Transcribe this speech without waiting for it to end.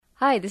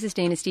Hi, this is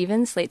Dana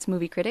Stevens, Slate's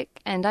movie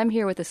critic, and I'm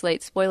here with a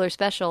Slate spoiler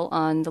special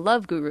on The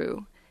Love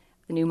Guru,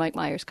 the new Mike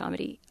Myers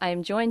comedy. I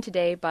am joined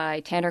today by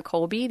Tanner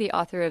Colby, the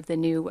author of the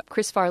new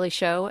Chris Farley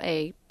Show,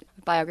 a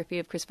biography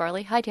of Chris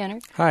Farley. Hi, Tanner.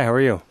 Hi, how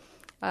are you?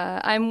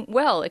 I'm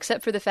well,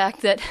 except for the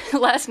fact that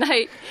last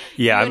night.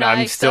 Yeah,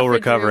 I'm still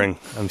recovering.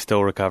 Through. I'm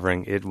still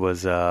recovering. It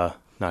was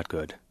not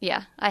good.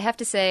 Yeah, I have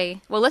to say,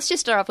 well, let's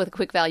just start off with a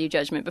quick value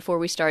judgment before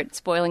we start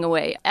spoiling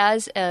away.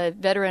 As a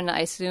veteran,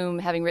 I assume,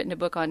 having written a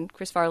book on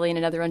Chris Farley and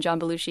another on John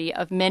Belushi,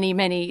 of many,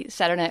 many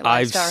Saturday Night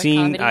Live star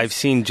comedies. I've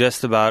seen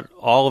just about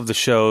all of the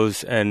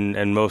shows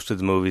and most of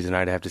the movies, and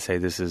I'd have to say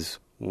this is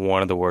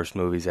one of the worst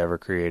movies ever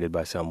created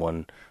by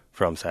someone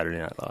from Saturday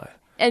Night Live.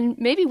 And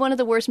maybe one of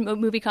the worst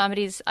movie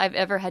comedies I've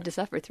ever had to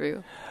suffer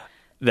through.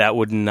 That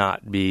would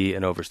not be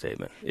an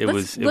overstatement.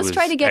 Let's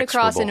try to get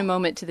across in a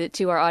moment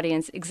to our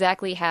audience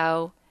exactly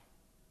how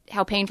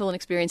painful an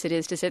experience it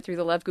is to sit through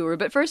The Love Guru.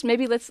 But first,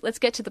 maybe let's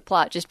get to the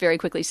plot just very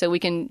quickly so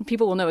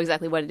people will know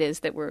exactly what it is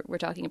that we're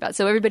talking about.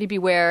 So everybody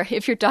beware,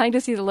 if you're dying to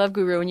see The Love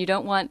Guru and you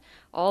don't want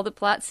all the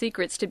plot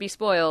secrets to be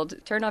spoiled,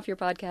 turn off your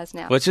podcast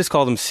now. Let's just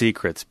call them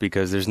secrets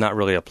because there's not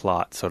really a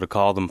plot. So to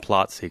call them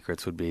plot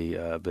secrets would be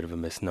a bit of a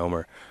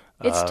misnomer.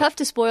 It's tough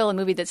to spoil a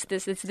movie that's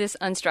this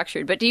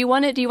unstructured. But do you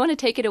want to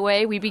take it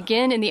away? We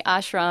begin in the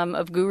ashram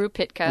of Guru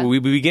Pitka. We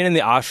begin in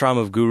the ashram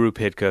of Guru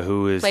Pitka,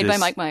 who is played by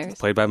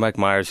Mike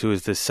Myers, who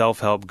is the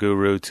self-help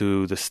guru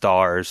to the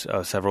stars,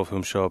 several of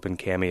whom show up in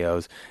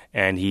cameos,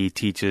 and he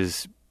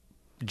teaches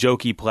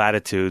jokey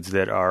platitudes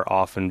that are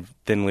often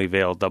thinly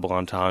veiled double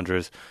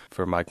entendres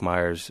for Mike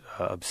Myers'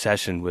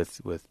 obsession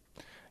with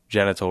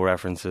genital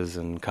references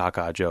and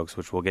caca jokes,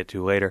 which we'll get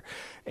to later.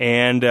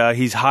 And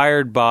he's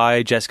hired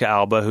by Jessica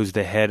Alba, who's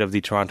the head of the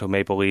Toronto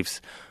Maple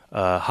Leafs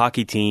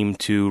hockey team,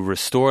 to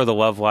restore the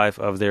love life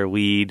of their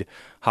lead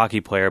hockey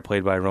player,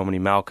 played by Romany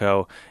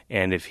Malco.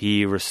 And if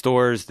he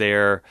restores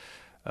their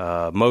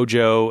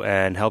mojo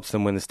and helps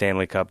them win the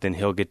Stanley Cup, then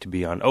he'll get to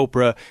be on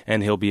Oprah,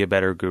 and he'll be a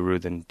better guru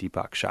than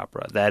Deepak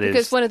Chopra.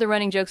 Because one of the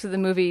running jokes of the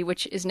movie,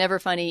 which is never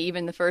funny,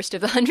 even the first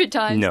of the 100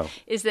 times,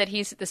 is that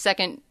he's the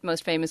second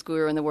most famous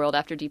guru in the world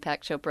after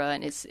Deepak Chopra,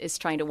 and is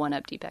trying to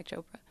one-up Deepak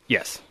Chopra.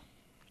 Yes.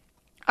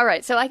 All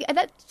right, so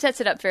that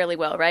sets it up fairly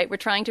well, right? We're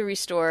trying to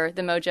restore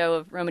the mojo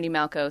of Romany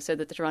Malco so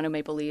that the Toronto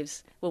Maple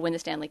Leafs will win the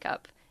Stanley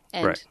Cup.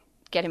 And right.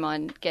 Get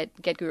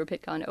Guru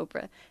Pitka on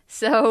Oprah.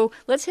 So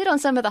let's hit on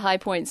some of the high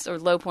points or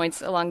low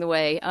points along the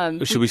way.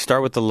 Should we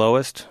start with the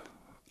lowest?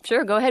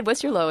 Sure, go ahead.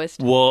 What's your lowest?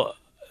 Well,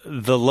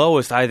 the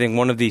lowest, I think,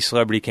 one of the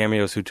celebrity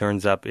cameos who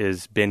turns up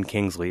is Ben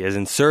Kingsley, as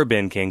in Sir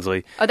Ben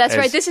Kingsley. Oh, that's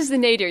right. This is the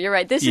nadir. You're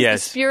right. This is the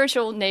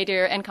spiritual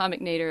nadir and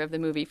comic nadir of the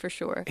movie, for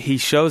sure. He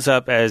shows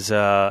up as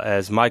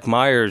Mike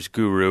Myers'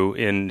 guru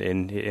in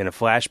a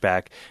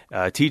flashback,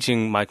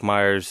 teaching Mike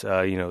Myers,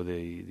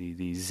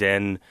 the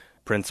Zen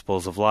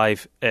principles of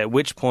life, at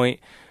which point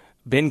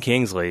Ben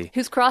Kingsley,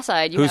 who's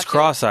cross-eyed, who's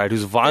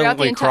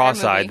violently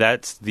cross-eyed,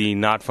 that's the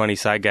not funny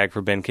side gag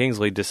for Ben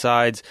Kingsley,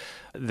 decides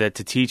that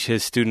to teach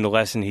his student a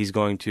lesson, he's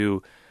going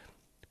to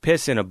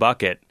piss in a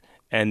bucket,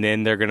 and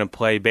then they're going to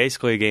play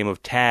basically a game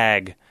of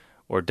tag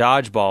or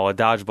dodgeball, a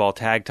dodgeball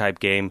tag type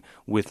game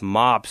with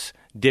mops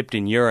dipped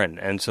in urine.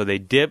 And so they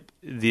dip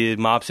the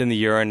mops in the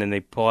urine and they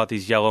pull out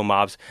these yellow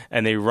mops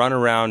and they run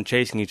around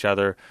chasing each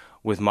other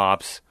with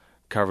mops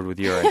covered with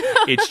urine.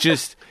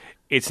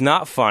 It's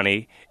not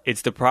funny.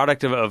 It's the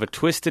product of a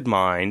twisted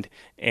mind,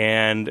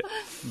 and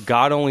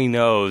God only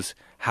knows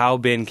how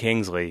Ben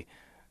Kingsley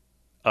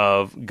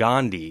of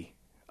Gandhi,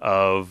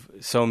 of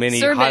so many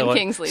Sir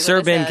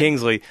Ben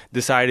Kingsley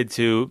decided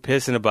to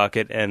piss in a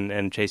bucket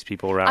and chase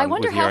people around. I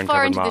wonder with how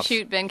far into mops. the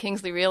shoot Ben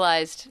Kingsley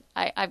realized,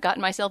 I've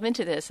gotten myself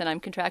into this, and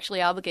I'm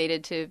contractually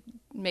obligated to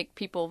make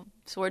people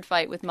sword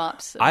fight with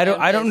mops. I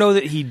don't know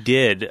that he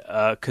did,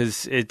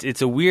 because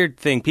it's a weird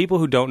thing. People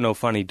who don't know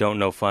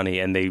funny,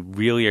 and they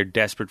really are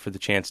desperate for the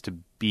chance to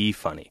be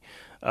funny.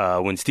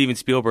 When Steven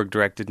Spielberg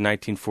directed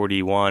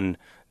 1941,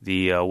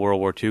 the World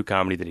War II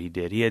comedy that he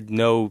did, he had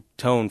no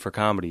tone for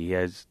comedy. He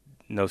has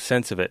no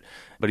sense of it.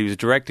 But he was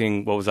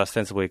directing what was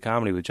ostensibly a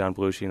comedy with John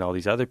Belushi and all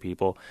these other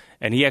people,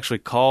 and he actually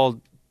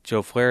called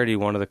Joe Flaherty,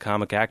 one of the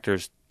comic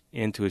actors,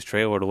 into his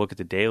trailer to look at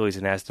the dailies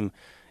and asked him,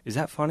 "Is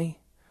that funny?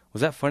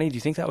 Was that funny? Do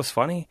you think that was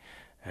funny?"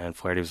 And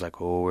Flaherty was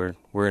like, "Oh,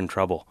 we're in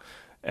trouble."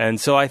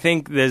 And so I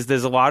think there's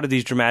a lot of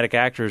these dramatic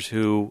actors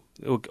who,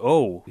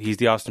 oh, he's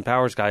the Austin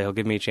Powers guy. He'll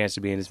give me a chance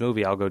to be in his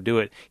movie. I'll go do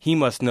it. He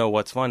must know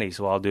what's funny,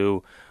 so I'll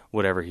do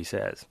whatever he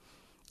says.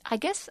 I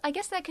guess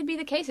that could be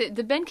the case.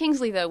 The Ben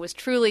Kingsley, though, was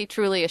truly,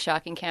 truly a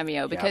shocking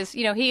cameo because,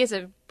 he is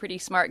a pretty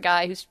smart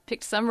guy who's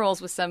picked some roles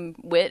with some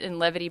wit and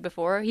levity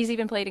before. He's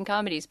even played in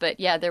comedies. But,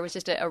 yeah, there was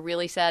just a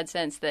really sad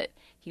sense that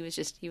he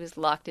was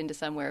locked into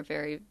somewhere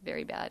very,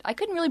 very bad. I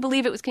couldn't really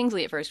believe it was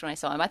Kingsley at first when I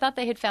saw him. I thought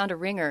they had found a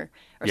ringer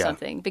or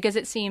something because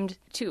it seemed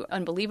too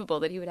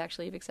unbelievable that he would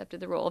actually have accepted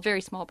the role. A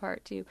very small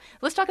part, too.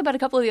 Let's talk about a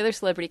couple of the other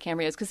celebrity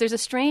cameos because there's a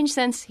strange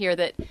sense here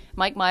that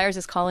Mike Myers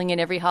is calling in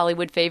every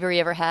Hollywood favor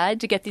he ever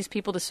had to get these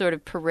people to sort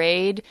of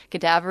parade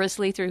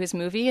cadaverously through his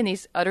movie and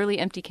these utterly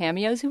empty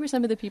cameos. Who were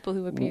some of the people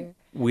who appear?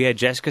 We had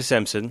Jessica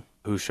Simpson,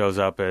 who shows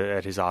up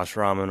at his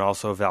ashram, and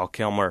also Val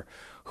Kilmer,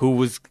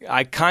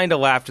 I kind of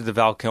laughed at the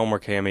Val Kilmer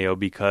cameo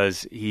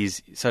because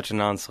he's such a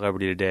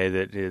non-celebrity today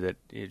that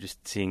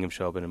just seeing him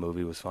show up in a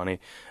movie was funny.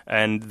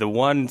 And the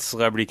one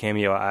celebrity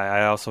cameo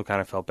I also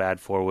kind of felt bad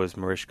for was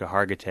Mariska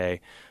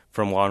Hargitay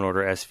from Law &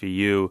 Order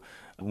SVU.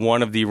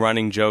 One of the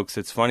running jokes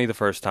that's funny the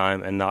first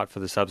time and not for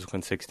the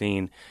subsequent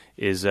 16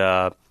 is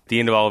at the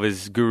end of all of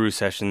his guru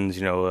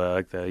sessions,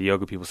 like the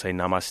yoga people say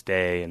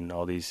namaste and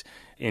all these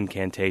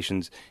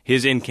incantations.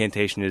 His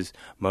incantation is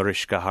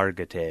Mariska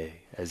Hargitay,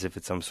 as if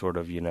it's some sort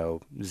of,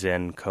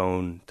 Zen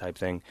koan type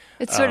thing.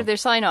 It's sort of their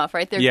sign-off,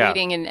 right? Their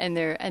greeting and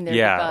their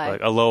goodbye.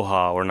 Like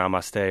aloha or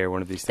namaste or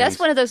one of these things. That's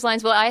one of those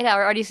lines. Well, I had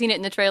already seen it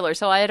in the trailer,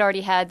 so I had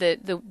already had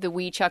the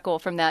wee chuckle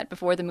from that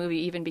before the movie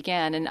even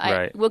began.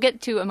 And we'll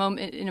get to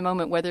in a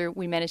moment whether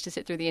we managed to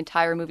sit through the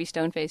entire movie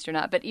stone-faced or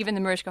not. But even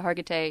the Mariska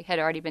Hargitay had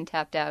already been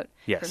tapped out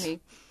for me.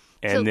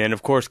 And then,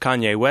 of course,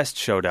 Kanye West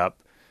showed up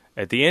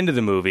at the end of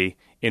the movie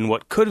in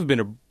what could have been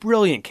a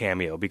brilliant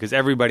cameo, because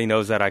everybody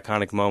knows that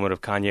iconic moment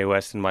of Kanye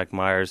West and Mike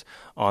Myers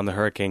on the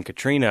Hurricane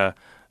Katrina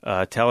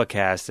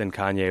telecast, and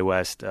Kanye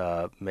West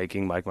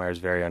making Mike Myers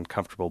very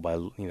uncomfortable by,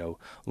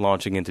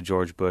 launching into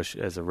George Bush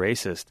as a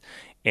racist.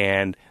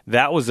 And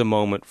that was a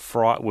moment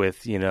fraught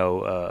with,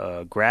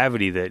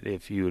 gravity that,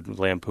 if you had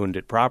lampooned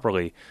it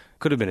properly,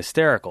 could have been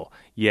hysterical.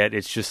 Yet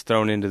it's just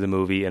thrown into the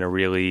movie in a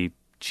really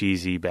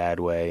cheesy, bad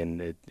way, and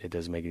it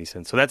doesn't make any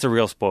sense. So that's a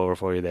real spoiler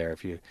for you there.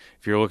 If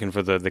you're looking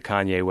for the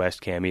Kanye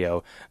West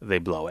cameo, they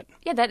blow it.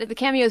 Yeah, the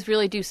cameos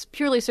really do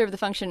purely serve the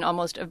function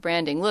almost of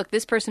branding. Look,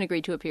 this person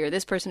agreed to appear,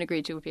 this person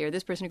agreed to appear,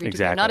 this person agreed to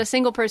appear. Not a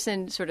single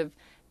person sort of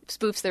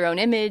spoofs their own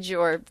image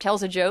or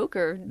tells a joke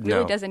or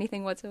really does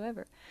anything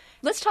whatsoever.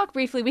 Let's talk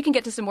briefly. We can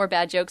get to some more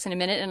bad jokes in a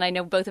minute, and I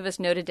know both of us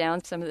noted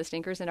down some of the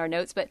stinkers in our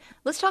notes, but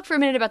let's talk for a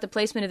minute about the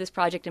placement of this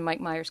project in Mike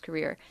Myers'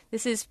 career.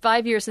 This is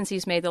 5 years since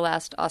he's made the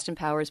last Austin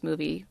Powers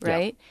movie,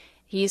 right? Yeah.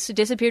 He's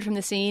disappeared from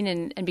the scene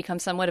and become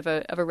somewhat of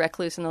a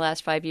recluse in the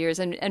last 5 years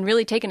and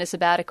really taken a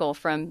sabbatical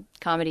from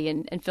comedy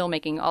and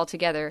filmmaking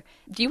altogether.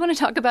 Do you want to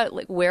talk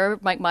about where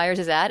Mike Myers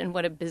is at and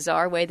what a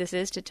bizarre way this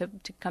is to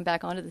come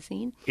back onto the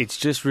scene? It's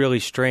just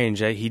really strange.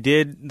 He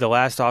did the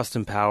last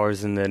Austin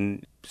Powers and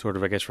then sort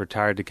of, I guess,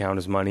 retired to count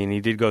his money, and he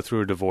did go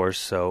through a divorce,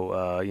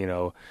 so,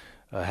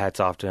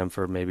 hats off to him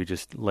for maybe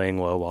just laying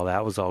low while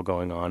that was all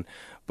going on.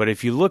 But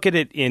if you look at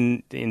it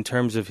in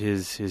terms of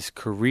his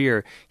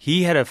career,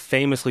 he had a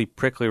famously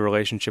prickly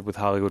relationship with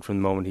Hollywood from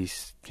the moment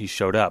he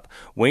showed up.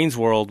 Wayne's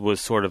World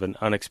was sort of an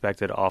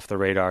unexpected,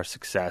 off-the-radar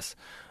success,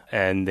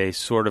 and they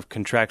sort of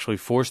contractually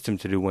forced him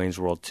to do Wayne's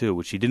World 2,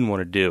 which he didn't want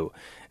to do,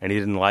 and he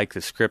didn't like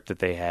the script that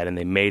they had, and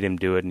they made him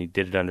do it, and he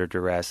did it under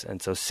duress.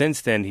 And so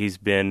since then, he's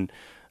been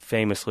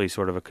famously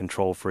sort of a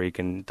control freak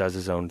and does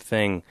his own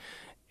thing.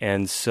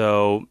 And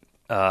so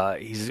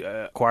he's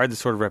acquired this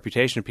sort of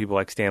reputation of people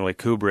like Stanley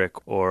Kubrick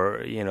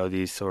or,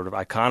 these sort of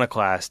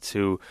iconoclasts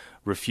who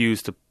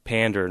refuse to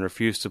pander and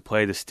refuse to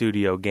play the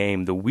studio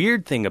game. The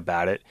weird thing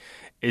about it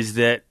is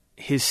that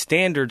his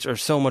standards are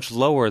so much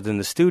lower than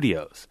the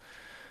studio's,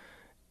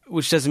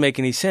 which doesn't make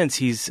any sense.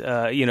 He's,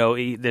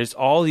 there's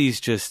all these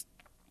just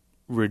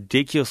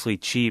ridiculously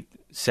cheap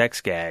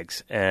sex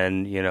gags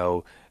and,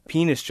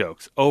 penis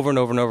jokes over and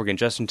over and over again.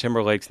 Justin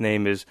Timberlake's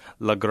name is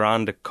La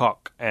Grande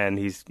Coque, and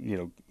he's,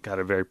 got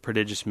a very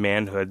prodigious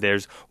manhood.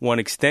 There's one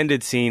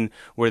extended scene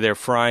where they're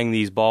frying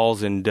these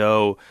balls in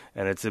dough,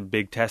 and it's a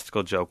big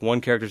testicle joke.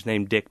 One character's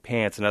named Dick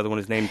Pants, another one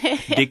is named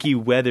Dickie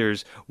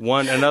Weathers.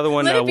 Another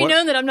one. Let it be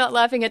known that I'm not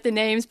laughing at the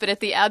names, but at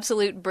the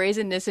absolute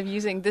brazenness of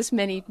using this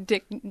many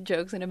dick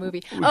jokes in a movie.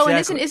 Exactly. Oh,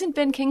 and isn't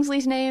Ben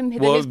Kingsley's name?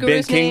 His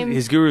guru's name?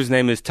 His guru's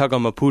name is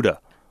Tagamapuda,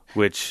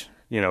 which,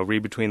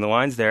 read between the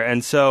lines there.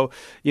 And so,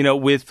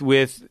 with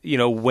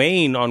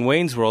Wayne on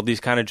Wayne's World, these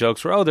kind of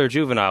jokes were, they're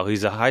juvenile.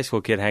 He's a high school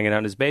kid hanging out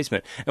in his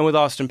basement. And with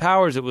Austin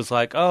Powers, it was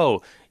like,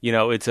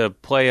 it's a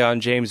play on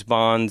James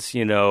Bond's,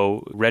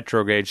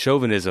 retrograde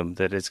chauvinism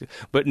that is.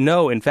 But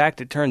no, in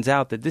fact, it turns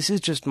out that this is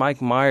just Mike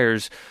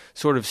Myers'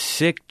 sort of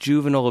sick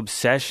juvenile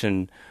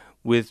obsession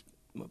with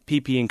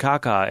pee-pee and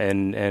caca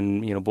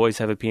and boys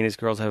have a penis,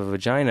 girls have a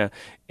vagina.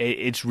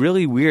 It's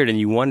really weird, and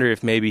you wonder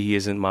if maybe he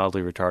isn't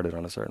mildly retarded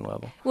on a certain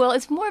level. Well,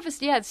 it's more of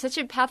it's such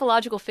a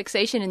pathological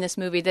fixation in this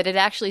movie that it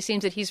actually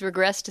seems that he's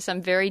regressed to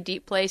some very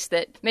deep place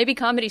that maybe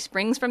comedy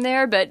springs from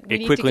there, but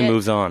it quickly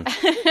moves on.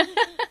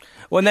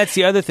 Well, and that's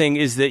the other thing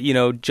is that,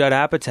 Judd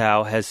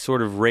Apatow has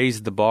sort of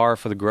raised the bar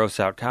for the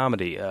gross-out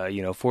comedy.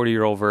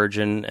 40-Year-Old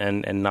Virgin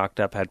and Knocked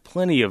Up had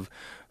plenty of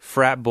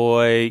frat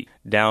boy,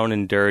 down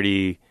and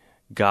dirty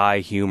guy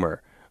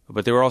humor,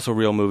 but there were also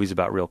real movies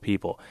about real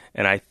people.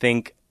 And I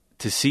think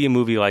to see a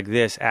movie like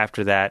this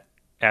after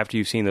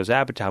you've seen those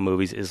Apatow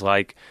movies is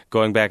like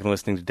going back and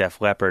listening to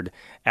Def Leppard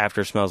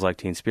after Smells Like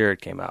Teen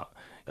Spirit came out.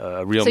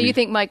 So you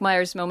think Mike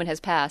Myers' moment has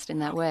passed in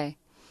that way?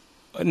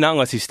 Not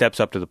unless he steps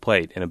up to the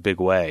plate in a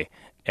big way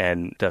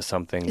and does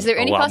something. Is there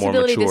any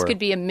possibility this could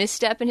be a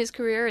misstep in his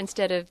career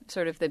instead of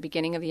sort of the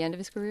beginning of the end of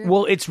his career?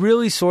 Well, it's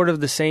really sort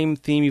of the same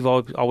theme you've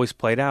always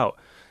played out.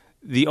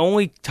 The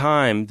only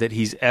time that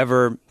he's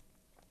ever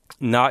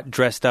not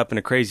dressed up in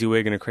a crazy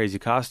wig and a crazy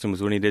costume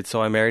was when he did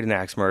So I Married an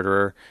Axe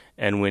Murderer,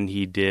 and when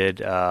he did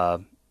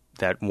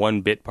that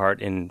one bit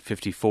part in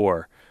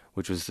 54,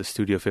 which was the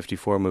Studio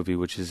 54 movie,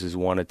 which is his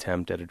one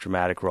attempt at a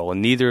dramatic role.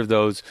 And neither of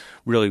those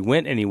really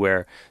went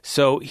anywhere.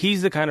 So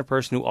he's the kind of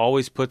person who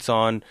always puts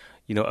on,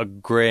 a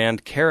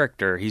grand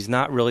character. He's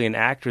not really an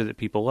actor that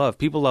people love.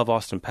 People love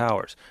Austin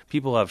Powers.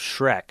 People love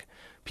Shrek.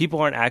 People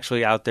aren't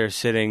actually out there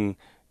saying,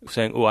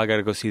 oh, I got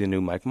to go see the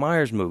new Mike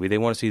Myers movie. They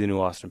want to see the new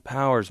Austin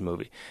Powers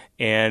movie.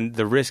 And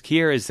the risk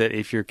here is that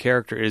if your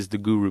character is the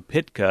Guru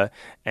Pitka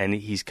and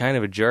he's kind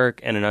of a jerk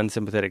and an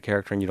unsympathetic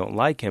character and you don't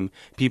like him,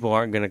 people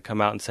aren't going to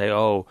come out and say,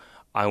 oh,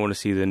 I want to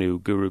see the new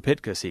Guru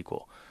Pitka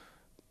sequel.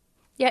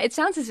 Yeah, it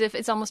sounds as if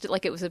it's almost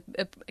like it was a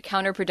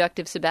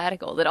counterproductive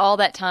sabbatical, that all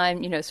that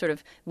time, sort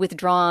of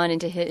withdrawn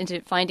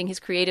into finding his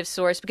creative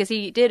source, because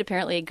he did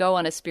apparently go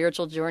on a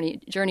spiritual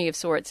journey of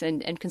sorts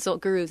and consult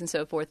gurus and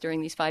so forth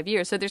during these 5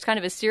 years. So there's kind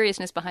of a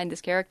seriousness behind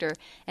this character,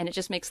 and it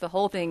just makes the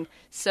whole thing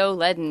so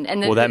leaden.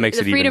 And that makes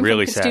it even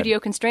really sad. sad. Studio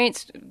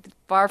constraints,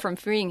 far from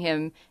freeing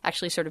him,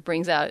 actually sort of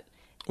brings out.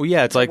 Well,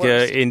 yeah, it's like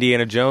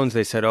Indiana Jones.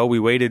 They said, we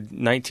waited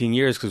 19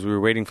 years because we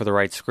were waiting for the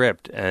right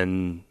script,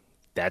 and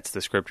that's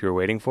the script you were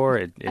waiting for.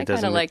 It I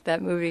kind of liked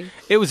that movie.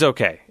 It was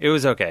okay. It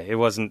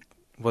wasn't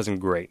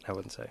great, I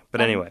wouldn't say. But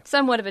anyway.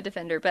 Somewhat of a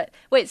defender. But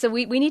wait, so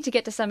we need to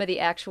get to some of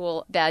the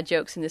actual bad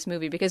jokes in this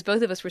movie, because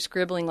both of us were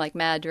scribbling like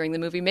mad during the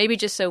movie, maybe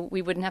just so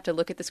we wouldn't have to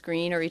look at the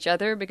screen or each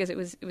other, because it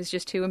was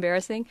just too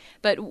embarrassing.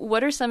 But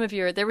what are some of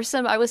there were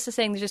some, I was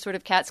saying, just sort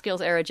of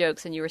Catskills era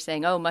jokes, and you were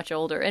saying, oh, much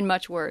older and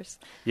much worse.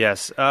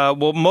 Yes.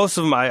 Well, most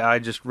of them I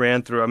just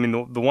ran through. I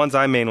mean, the ones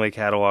I mainly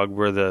cataloged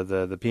were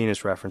the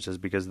penis references,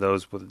 because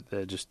those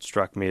just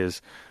struck me as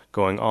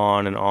going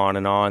on and on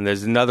and on.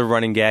 There's another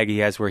running gag he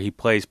has where he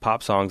plays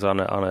pop songs on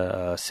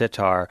a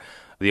sitar.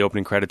 The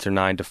opening credits are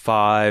 9 to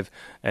 5,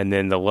 and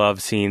then the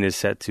love scene is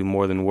set to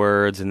More Than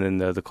Words, and then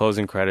the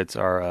closing credits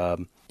are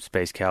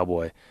Space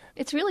Cowboy.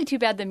 It's really too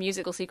bad the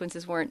musical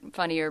sequences weren't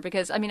funnier,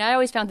 because, I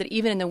always found that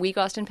even in the weak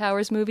Austin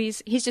Powers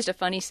movies, he's just a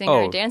funny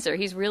singer and dancer.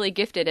 He's really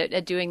gifted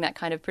at doing that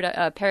kind of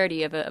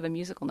parody of a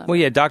musical number. Well,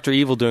 yeah, Dr.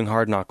 Evil doing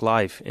Hard Knock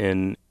Life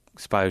in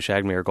Spy Who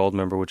Shagged Me or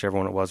Goldmember, whichever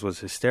one it was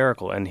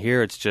hysterical. And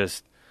here it's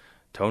just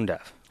tone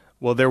deaf.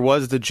 Well, there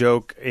was the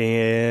joke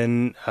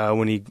in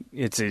when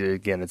it's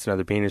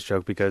another penis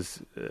joke,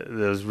 because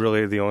those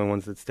really are the only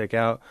ones that stick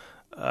out.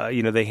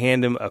 They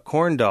hand him a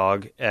corn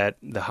dog at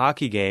the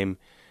hockey game,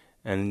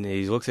 and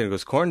he looks at it and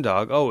goes, "Corn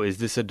dog? Oh, is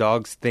this a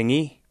dog's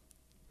thingy?"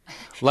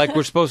 Like,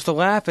 we're supposed to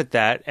laugh at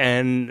that,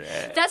 and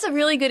that's a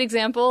really good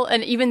example.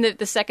 And even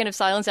the second of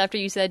silence after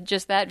you said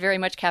just that very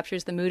much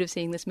captures the mood of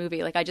seeing this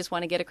movie. Like, I just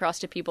want to get across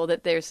to people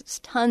that there's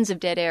tons of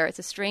dead air. It's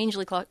a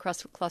strangely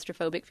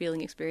claustrophobic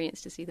feeling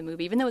experience to see the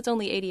movie, even though it's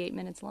only 88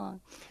 minutes long.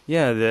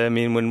 Yeah,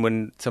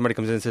 when somebody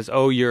comes in and says,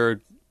 "Oh, your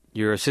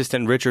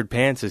assistant Richard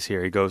Pants is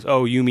here," he goes,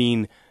 "Oh, you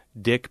mean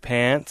Dick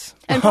Pants?"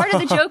 And part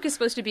of the joke is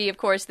supposed to be, of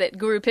course, that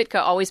Guru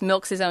Pitka always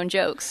milks his own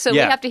jokes. So we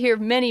have to hear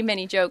many,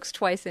 many jokes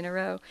twice in a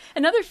row.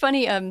 Another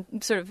funny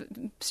sort of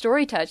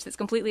story touch that's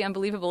completely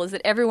unbelievable is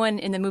that everyone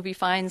in the movie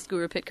finds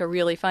Guru Pitka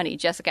really funny.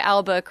 Jessica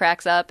Alba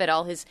cracks up at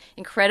all his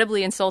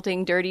incredibly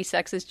insulting, dirty,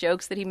 sexist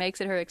jokes that he makes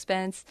at her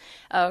expense.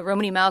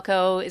 Romany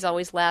Malco is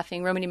always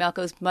laughing. Romany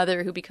Malco's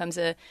mother, who becomes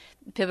a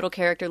pivotal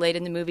character late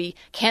in the movie,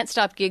 can't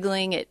stop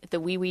giggling at the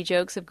wee-wee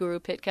jokes of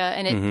Guru Pitka.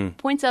 And it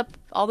points up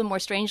all the more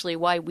strangely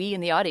why we in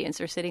the audience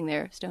are sitting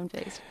there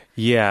stone-faced.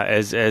 Yeah,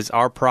 as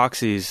our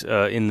proxies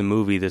in the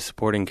movie, the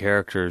supporting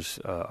characters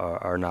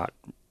are not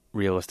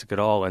realistic at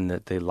all, and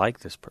that they like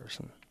this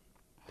person.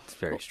 It's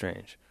very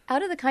strange.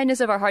 Out of the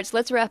kindness of our hearts,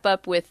 let's wrap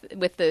up with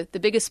the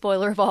biggest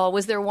spoiler of all.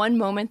 Was there one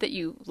moment that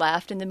you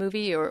laughed in the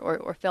movie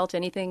or felt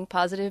anything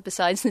positive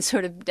besides the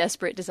sort of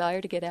desperate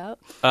desire to get out?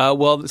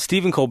 Well,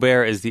 Stephen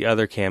Colbert is the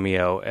other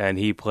cameo, and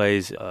he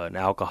plays an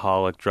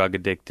alcoholic,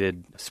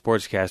 drug-addicted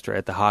sportscaster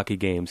at the hockey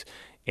games.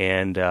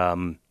 And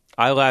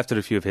I laughed at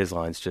a few of his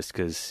lines just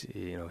because,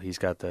 he's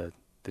got the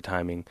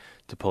timing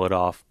to pull it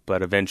off.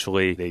 But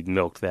eventually they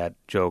milked that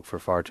joke for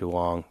far too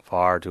long,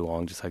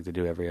 just like they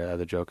do every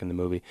other joke in the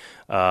movie.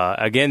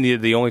 Again,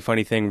 the only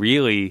funny thing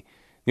really,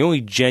 the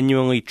only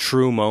genuinely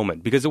true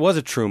moment, because it was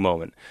a true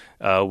moment,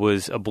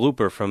 was a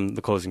blooper from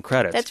the closing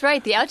credits. That's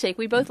right, the outtake.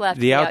 We both laughed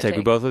at the outtake.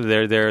 We both,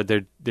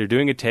 they're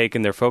doing a take,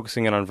 and they're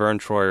focusing it on Vern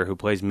Troyer, who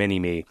plays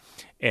Mini-Me.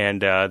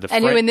 And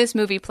who in this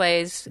movie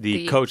plays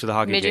the coach of the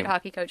hockey midget game.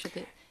 Hockey coach of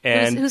the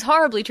who's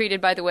horribly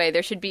treated, by the way.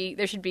 There should be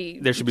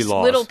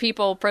laws. Little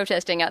people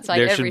protesting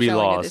outside every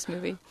showing of this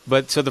movie.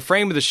 But so the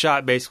frame of the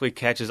shot basically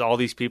catches all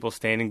these people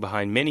standing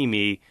behind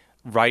Mini-Me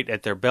right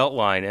at their belt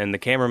line, and the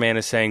cameraman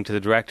is saying to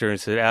the director and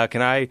said,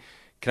 "Can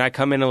I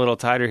come in a little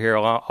tighter here?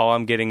 All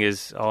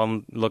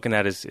I'm looking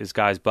at is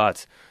guys'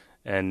 butts."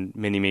 And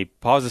Mini-Me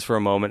pauses for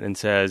a moment and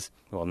says,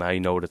 "Well, now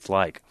you know what it's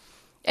like."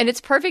 And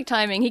it's perfect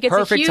timing. He gets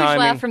a huge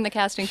laugh from the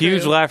casting crew.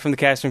 Huge laugh from the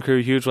casting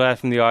crew, huge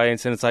laugh from the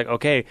audience. And it's like,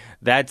 okay,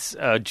 that's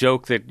a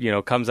joke that,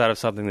 comes out of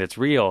something that's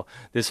real.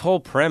 This whole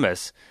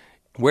premise,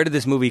 where did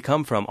this movie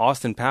come from?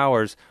 Austin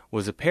Powers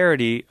was a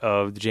parody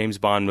of the James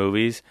Bond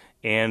movies,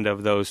 and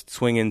of those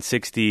swinging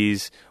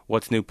 60s,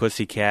 What's New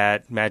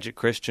Pussycat, Magic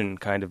Christian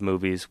kind of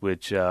movies,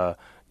 which are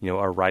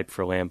ripe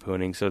for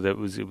lampooning. So that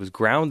it was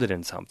grounded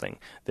in something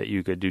that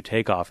you could do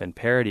takeoff and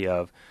parody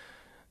of.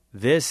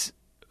 This,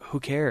 who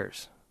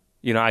cares?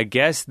 I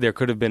guess there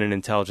could have been an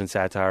intelligent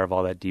satire of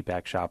all that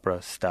Deepak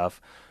Chopra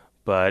stuff,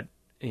 but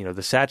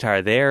the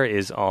satire there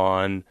is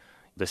on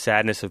the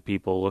sadness of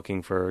people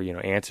looking for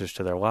answers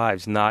to their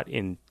lives, not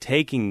in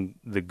taking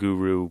the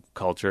guru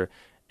culture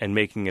and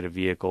making it a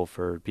vehicle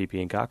for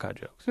pee-pee and caca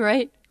jokes.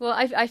 Right. Well,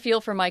 I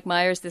feel for Mike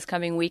Myers this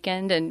coming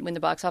weekend and when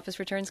the box office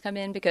returns come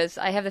in, because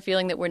I have the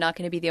feeling that we're not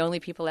going to be the only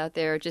people out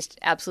there just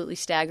absolutely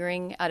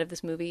staggering out of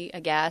this movie,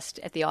 aghast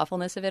at the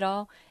awfulness of it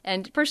all.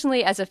 And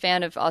personally, as a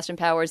fan of Austin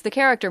Powers, the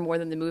character more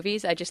than the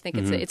movies, I just think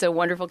it's a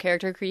wonderful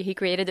character he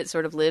created that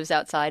sort of lives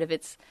outside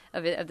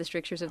of the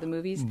strictures of the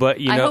movies.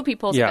 But I hope he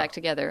pulls it back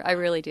together. I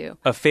really do.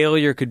 A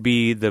failure could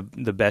be the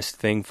best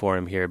thing for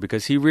him here,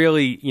 because he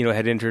really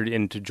had entered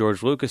into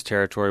George Lucas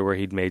territory where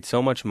he'd made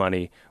so much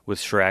money with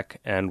Shrek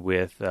and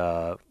with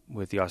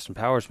the Austin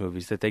Powers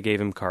movies that they gave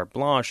him carte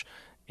blanche.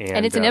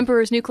 And it's an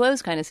Emperor's New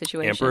Clothes kind of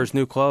situation. Emperor's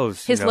New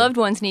Clothes. His loved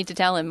ones need to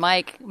tell him,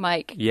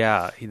 Mike.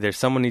 Yeah,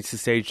 someone needs to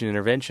stage an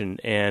intervention.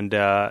 And,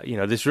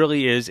 this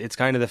really it's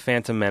kind of the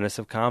Phantom Menace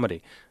of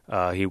comedy.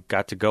 He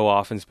got to go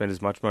off and spend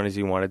as much money as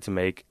he wanted to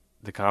make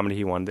the comedy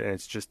he wanted, and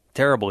it's just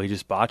terrible. He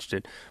just botched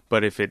it.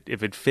 But if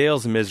it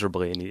fails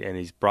miserably and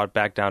he's brought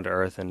back down to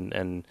earth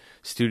and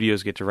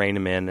studios get to rein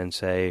him in and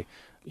say,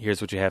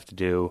 here's what you have to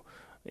do,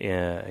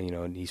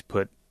 and he's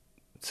put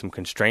some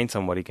constraints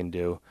on what he can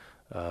do,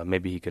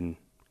 maybe he can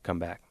come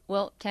back.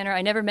 Well, Tanner,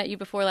 I never met you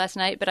before last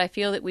night, but I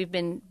feel that we've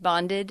been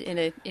bonded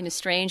in a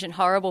strange and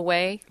horrible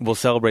way. We'll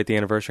celebrate the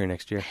anniversary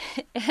next year.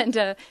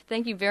 And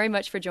thank you very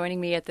much for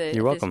joining me at this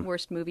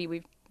worst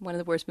movie. One of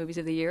the worst movies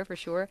of the year, for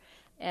sure.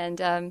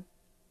 And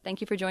thank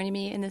you for joining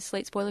me in this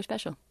Slate Spoiler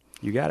Special.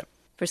 You got it.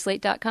 For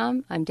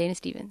Slate.com, I'm Dana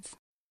Stevens.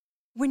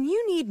 When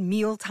you need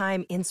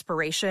mealtime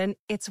inspiration,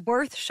 it's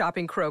worth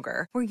shopping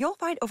Kroger, where you'll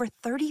find over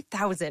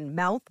 30,000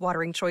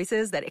 mouth-watering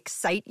choices that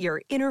excite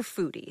your inner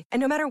foodie. And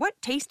no matter what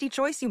tasty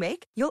choice you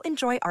make, you'll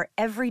enjoy our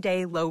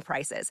everyday low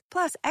prices,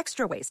 plus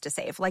extra ways to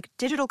save, like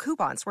digital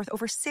coupons worth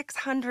over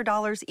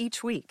 $600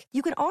 each week.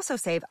 You can also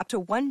save up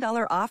to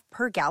 $1 off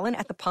per gallon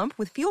at the pump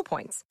with fuel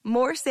points.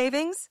 More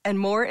savings and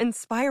more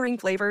inspiring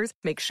flavors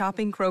make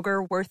shopping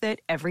Kroger worth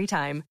it every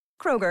time.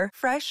 Kroger,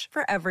 fresh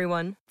for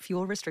everyone.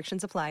 Fuel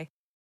restrictions apply.